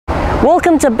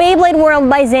Welcome to Beyblade World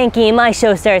by Zankye. My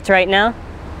show starts right now.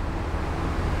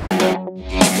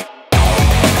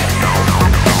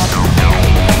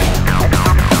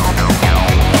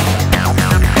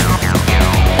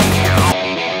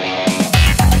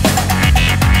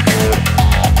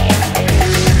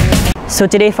 So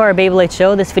today for our Beyblade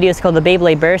show, this video is called the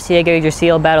Beyblade Burst Yeager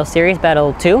Yggdrasil Battle Series,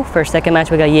 Battle 2. For our second match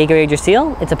we got Yeager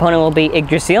Yggdrasil. Its opponent will be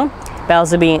Yggdrasil.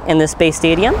 Battles will be in the Space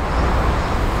Stadium.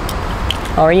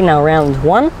 Already now round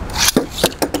 1.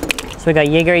 So we got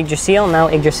Yeager Yggdrasil, now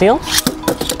Yggdrasil.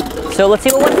 So let's see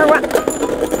what went for round...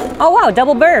 Oh wow,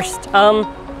 double burst.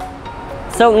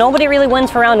 So nobody really wins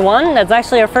for round 1. That's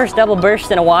actually our first double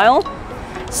burst in a while.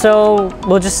 So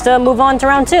we'll just move on to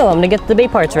round 2. I'm gonna get the Bay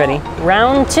parts ready.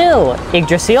 Round 2,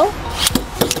 Yggdrasil.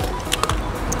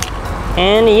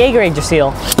 And Yeager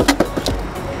Yggdrasil.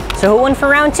 So who won for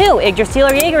round 2, Yggdrasil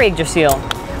or Yeager Yggdrasil?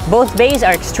 Both bays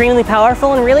are extremely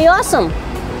powerful and really awesome.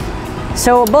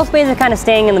 So both bays are kind of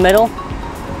staying in the middle.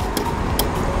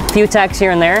 A few attacks here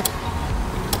and there.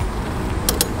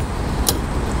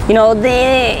 You know,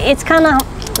 they're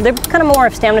kind of more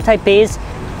of stamina type bays.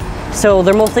 So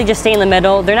they're mostly just staying in the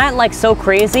middle. They're not like so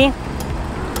crazy.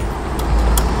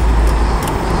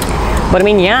 But I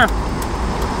mean, yeah.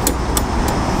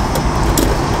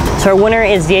 So our winner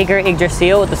is Yeager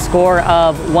Yggdrasil with a score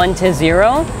of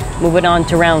 1-0. Moving on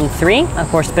to round 3, of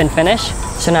course, spin finish.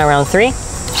 So now round 3.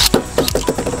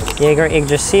 Yeager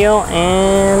Yggdrasil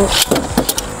and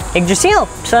Yggdrasil.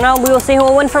 So now we will see who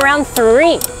will win for round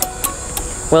 3.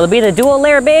 Will it be the dual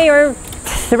layer bay or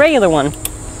the regular one?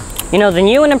 You know, the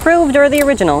new and improved or the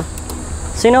original?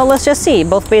 So you know, let's just see.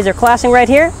 Both bays are clashing right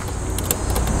here.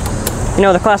 You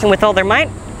know, they're clashing with all their might.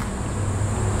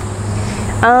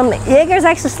 Yeager's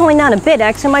actually slowing down a bit.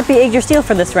 Actually might be Yggdrasil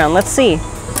for this round. Let's see.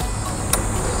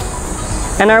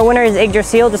 And our winner is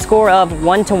Yggdrasil, the score of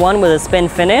 1-1 with a spin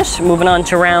finish. Moving on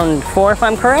to round 4, if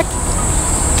I'm correct.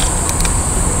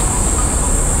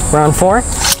 Round 4.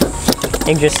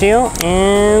 Yggdrasil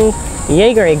and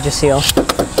Yeager Yggdrasil.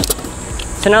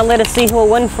 So now let us see who will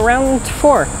win for round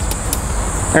 4.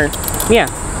 Or, yeah.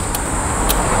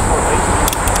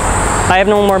 I have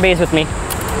no more bays with me.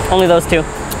 Only those two.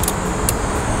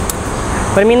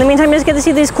 But I mean, in the meantime, you just get to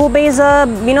see these cool bays,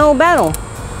 you know, battle.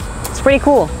 It's pretty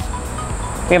cool.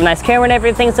 We have a nice camera and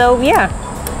everything, so yeah.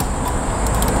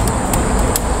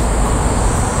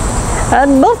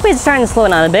 Both bays are starting to slow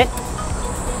down a bit.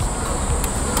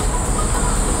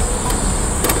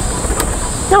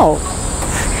 No.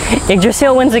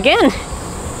 Yggdrasil wins again.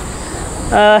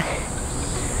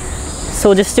 So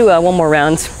we'll just do one more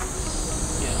round.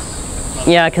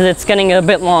 Yeah, because it's getting a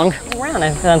bit long. Round,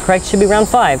 if I'm correct, should be round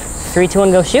 5. 3, 2,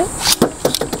 1, go shoot.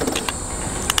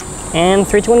 And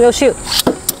 3, 2, 1, go shoot.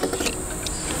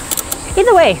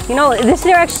 Either way, you know, this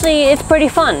year actually, it's pretty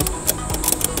fun.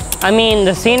 I mean,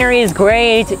 the scenery is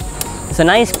great. It's a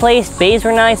nice place. Bays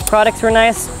were nice. Products were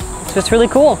nice. It's just really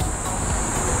cool.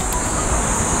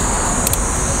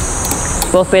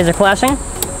 Both bays are clashing.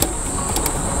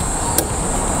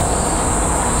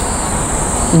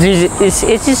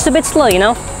 It's just a bit slow, you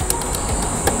know?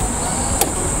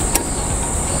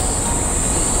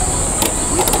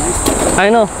 I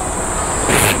know.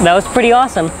 That was pretty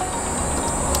awesome.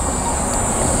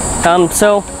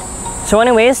 So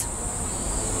anyways. Do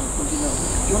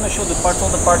you want to show the parts, all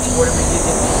the parts, whatever you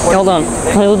did? Hold on,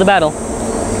 let me do the battle.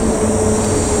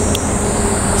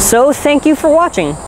 So thank you for watching.